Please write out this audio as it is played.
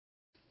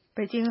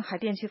北京海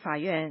淀区法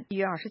院1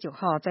月29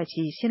号在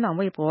其新浪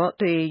微博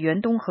对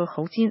袁东和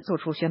侯鑫作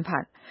出宣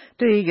判。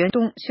对袁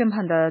东宣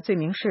判的罪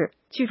名是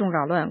聚众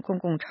扰乱公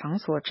共场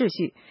所秩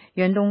序。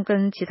袁东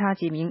跟其他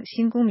几名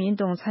新公民运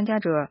动参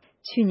加者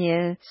去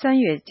年3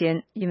月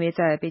间，因为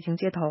在北京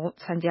街头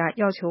参加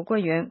要求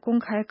官员公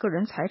开个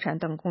人财产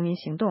等公民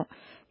行动，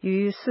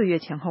于4月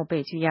前后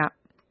被拘押。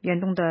袁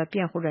东的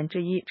辩护人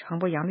之一常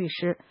博洋律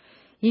师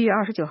1月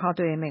29号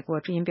对美国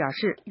之音表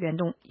示，袁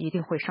东一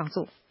定会上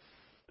诉。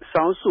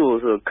上诉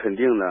是肯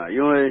定的，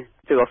因为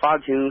这个法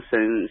庭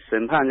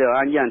审判这个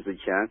案件之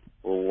前，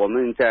我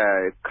们在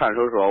看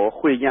守所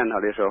会见他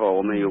的时候，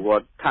我们有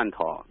过探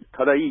讨，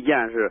他的意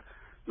见是，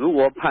如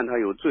果判他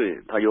有罪，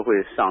他就会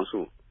上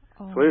诉，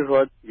所以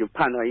说就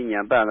判他1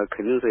年半了，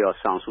肯定是要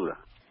上诉的。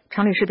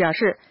常律师表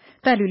示，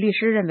代理律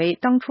师认为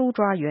当初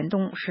抓袁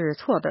东是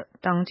错的，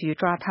当局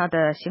抓他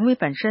的行为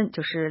本身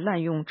就是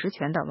滥用职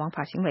权的违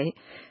法行为，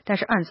但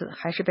是案子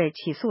还是被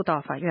起诉到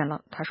法院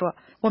了。他说，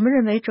我们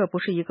认为这不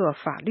是一个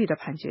法律的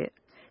判决。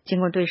尽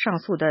管对上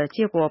诉的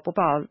结果不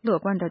抱乐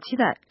观的期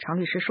待，常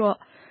律师说，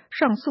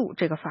上诉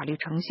这个法律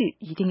程序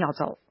一定要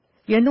走。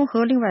袁东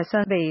和另外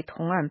3位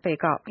同案被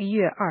告1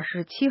月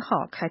27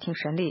号开庭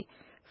审理，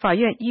法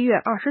院1月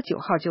29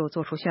号就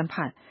作出宣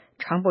判。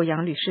常博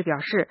洋律师表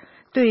示，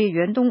对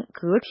袁东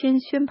隔天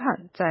宣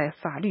判在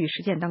法律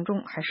实践当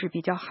中还是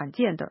比较罕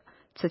见的。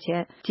此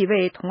前几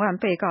位同案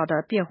被告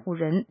的辩护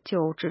人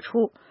就指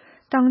出，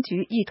当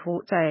局意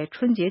图在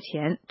春节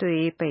前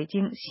对北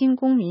京新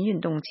公民运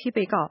动7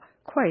被告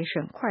快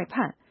审快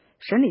判，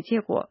审理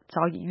结果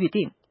早已预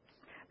定。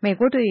美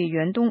国对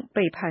袁东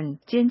被判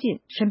监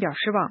禁深表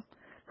失望。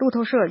路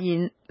透社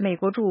引美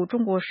国驻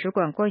中国使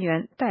馆官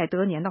员戴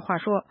德年的话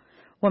说，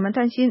我们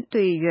担心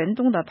对袁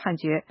东的判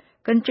决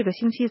跟这个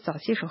星期早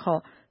些时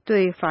候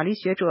对法律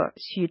学者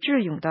许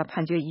志勇的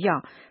判决一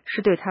样，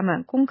是对他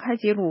们公开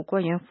揭露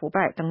官员腐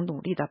败等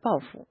努力的报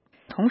复。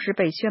同时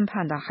被宣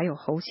判的还有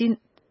侯鑫。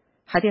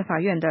海淀法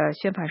院的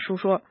宣判书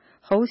说，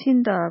侯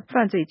鑫的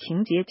犯罪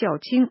情节较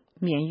轻，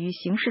免于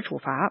刑事处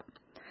罚。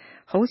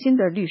侯鑫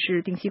的律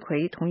师丁锡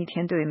奎同一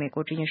天对美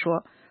国之音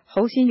说，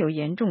侯鑫有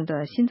严重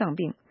的心脏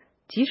病，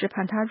即使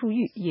判他入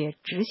狱也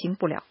执行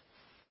不了。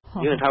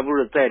因为他不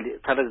是在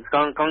他这个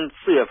刚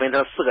4月份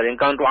他4个人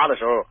刚抓的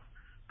时候，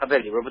他在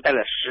里边不待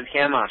了10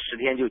天嘛，10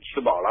天就取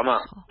保了嘛。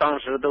当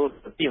时都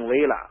病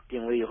危了，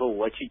病危以后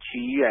我去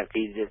医院给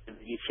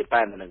一起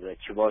办的那个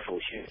取保手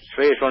续。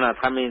所以说呢，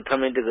他们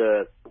这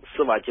个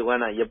司法机关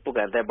呢也不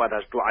敢再把他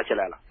抓起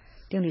来了。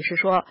丁律师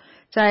说，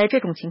在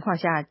这种情况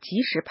下，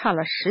即使判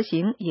了实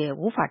刑也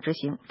无法执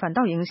行，反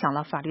倒影响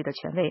了法律的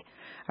权威。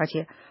而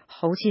且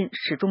侯鑫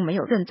始终没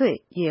有认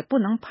罪，也不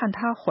能判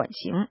他缓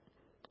刑。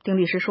丁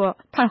律师说，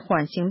判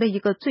缓刑的一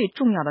个最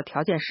重要的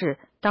条件是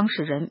当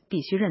事人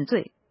必须认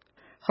罪。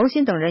侯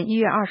鑫等人1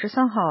月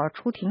23号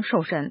出庭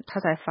受审，他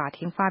在法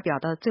庭发表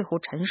的最后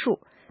陈述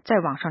在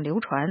网上流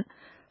传。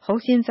侯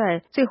鑫在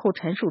最后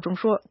陈述中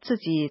说自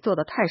己做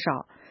的太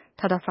少。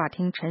他的法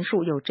庭陈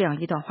述有这样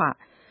一段话，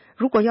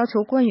如果要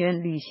求官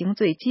员履行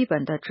最基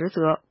本的职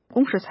责，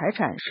公示财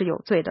产是有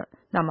罪的，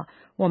那么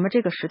我们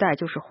这个时代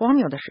就是荒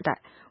谬的时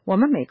代。我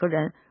们每个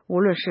人，无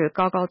论是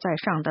高高在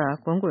上的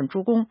滚滚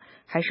诸公，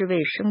还是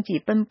为生计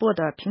奔波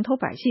的平头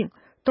百姓，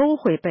都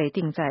会被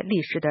钉在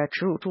历史的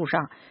耻辱柱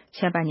上。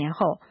千百年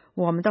后，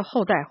我们的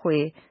后代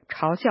会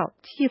嘲笑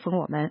讥讽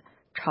我们，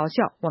嘲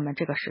笑我们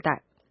这个时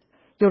代。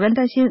有人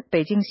担心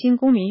北京新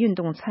公民运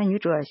动参与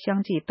者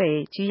相继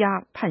被拘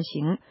押判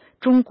刑，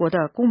中国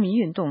的公民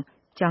运动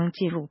将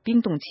进入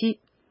冰冻期。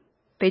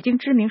北京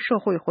知名社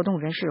会活动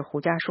人士胡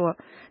佳说，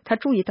他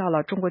注意到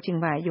了中国境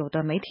外有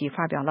的媒体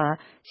发表了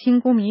新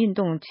公民运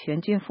动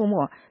全军覆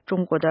没，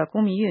中国的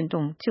公民运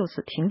动就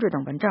此停止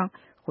等文章。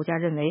胡佳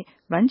认为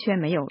完全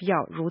没有必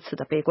要如此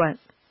的悲观，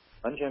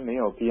完全没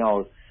有必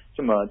要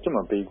这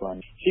么悲观。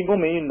新公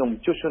民运动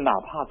就是哪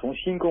怕从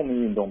新公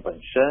民运动本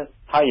身，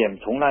他也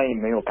从来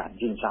没有赶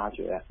尽杀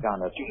绝这样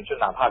的，就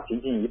哪怕仅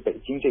仅以北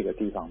京这个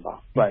地方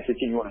吧，不管是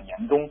进入了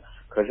严冬，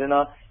可是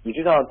呢，你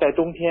知道在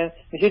冬天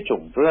那些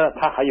种子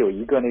它还有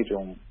一个那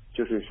种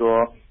就是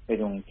说那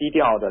种低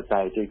调的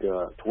在这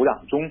个土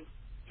壤中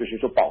就是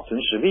说保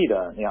存实力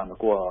的那样的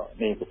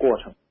那个过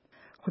程。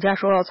胡佳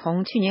说，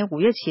从去年5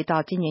月起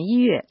到今年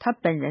1月，他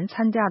本人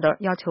参加的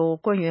要求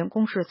官员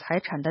公示财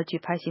产的举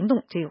牌行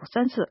动就有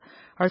3次，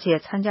而且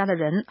参加的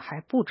人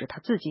还不止他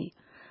自己。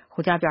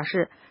胡佳表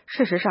示，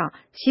事实上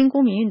新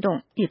公民运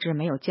动一直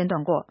没有间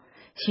断过，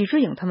许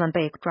志颖他们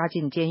被抓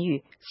进监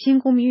狱，新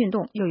公民运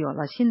动又有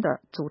了新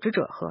的组织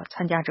者和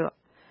参加者。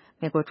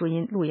美国驻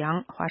英陆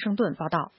洋华盛顿报道。